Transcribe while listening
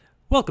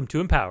Welcome to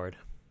Empowered.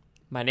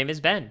 My name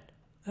is Ben.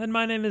 And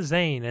my name is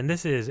Zane, and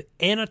this is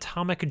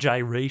Anatomic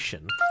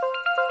Gyration.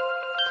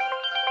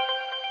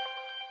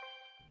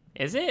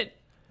 Is it?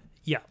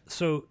 Yeah,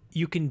 so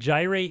you can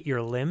gyrate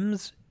your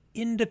limbs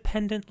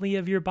independently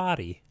of your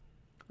body.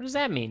 What does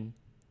that mean?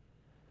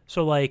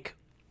 So, like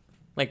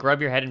rub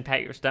your head and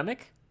pat your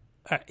stomach?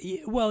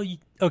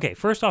 Okay,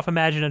 first off,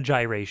 imagine a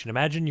gyration.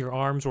 Imagine your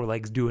arms or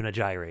legs doing a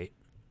gyrate.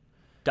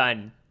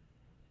 Done.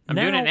 I'm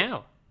doing it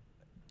now.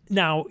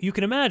 Now, you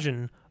can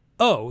imagine,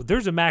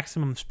 there's a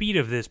maximum speed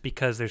of this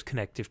because there's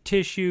connective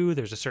tissue,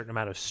 there's a certain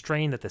amount of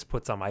strain that this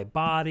puts on my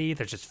body,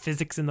 there's just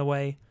physics in the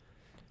way.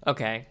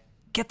 Okay.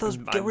 Get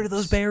rid of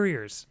those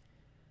barriers.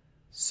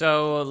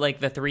 So, like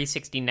the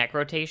 360 neck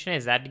rotation,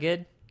 is that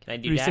good? Can I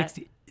do that?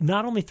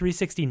 Not only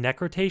 360 neck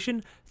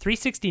rotation,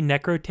 360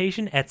 neck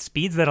rotation at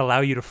speeds that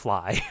allow you to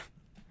fly.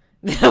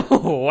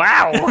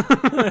 Wow.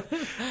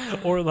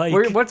 Or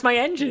like... what's my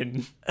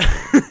engine?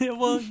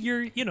 Well,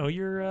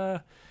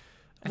 you're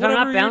if I'm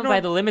not bound by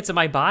the limits of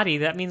my body,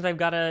 that means I've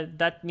got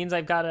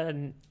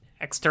an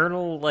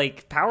external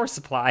power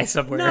supply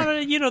somewhere.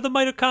 No, the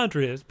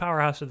mitochondria is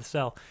powerhouse of the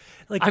cell.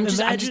 I'm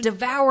just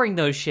devouring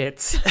those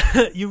shits.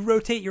 You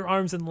rotate your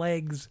arms and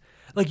legs.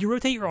 You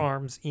rotate your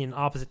arms in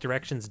opposite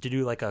directions to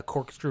do like a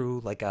corkscrew,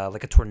 like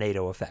a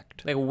tornado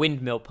effect. Like a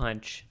windmill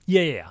punch.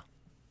 Yeah.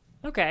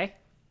 Okay.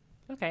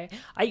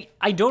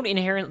 I don't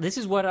inherently... This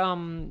is what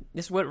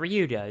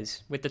Ryu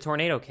does with the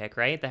tornado kick,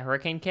 right? The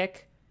hurricane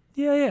kick?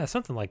 Yeah,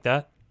 something like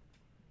that.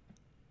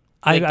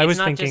 I was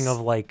thinking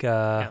of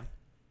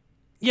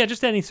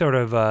just any sort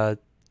of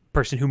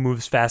person who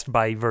moves fast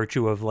by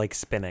virtue of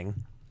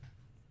spinning.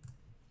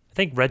 I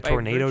think Red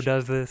Tornado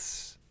does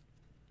this.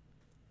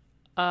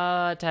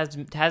 The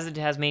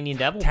Tasmanian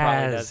Devil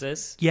probably does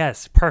this.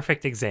 Yes,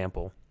 perfect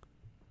example.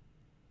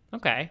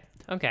 Okay.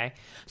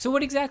 So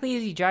what exactly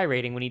is he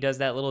gyrating when he does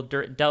that little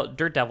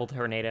dirt devil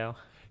tornado?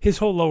 His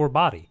whole lower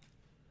body.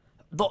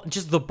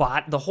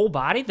 The whole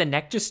body? The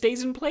neck just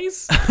stays in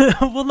place?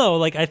 Well,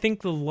 no, I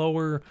think the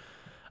lower,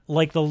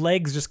 the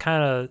legs just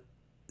kind of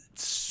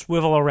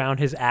swivel around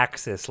his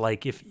axis.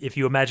 If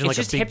you imagine a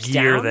big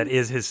gear down? that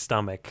is his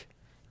stomach.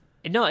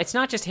 No, it's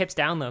not just hips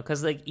down, though,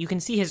 because you can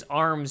see his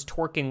arms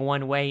torquing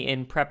one way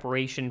in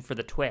preparation for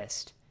the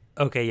twist.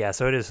 Okay, yeah,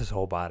 so it is his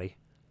whole body.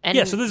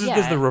 And so this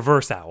is the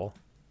reverse owl.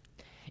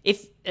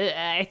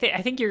 I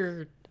think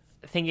you're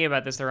thinking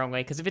about this the wrong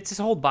way, because if it's his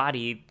whole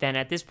body, then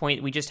at this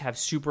point we just have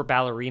super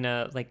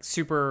ballerina,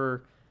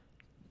 super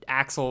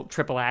axle,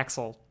 triple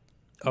axle.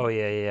 Oh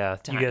yeah.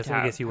 I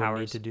guess you would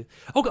need to do.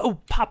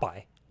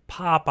 Popeye.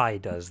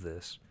 Popeye does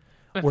this.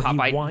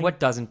 What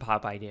doesn't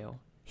Popeye do?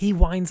 He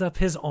winds up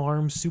his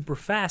arms super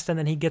fast, and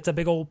then he gets a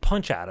big old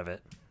punch out of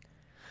it.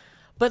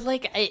 But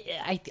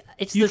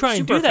it's you the try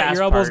and do that,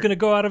 your elbow's going to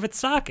go out of its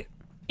socket.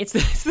 It's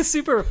the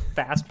super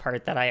fast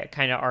part that I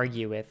kind of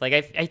argue with.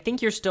 I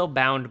think you're still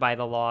bound by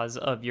the laws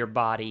of your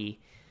body,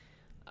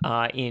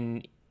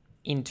 in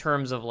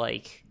terms of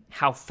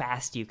how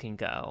fast you can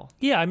go.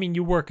 Yeah, I mean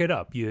you work it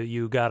up.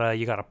 You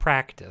gotta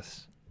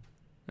practice.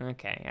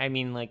 Okay, I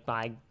mean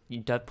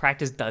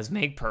practice does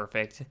make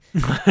perfect,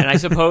 and I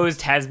suppose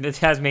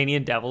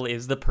Tasmanian Devil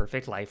is the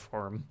perfect life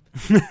form.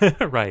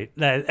 Right,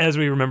 as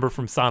we remember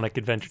from Sonic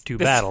Adventure 2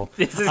 Battle,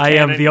 this is I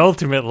canon. am the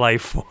ultimate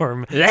life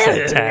form.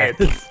 Said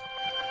Taz.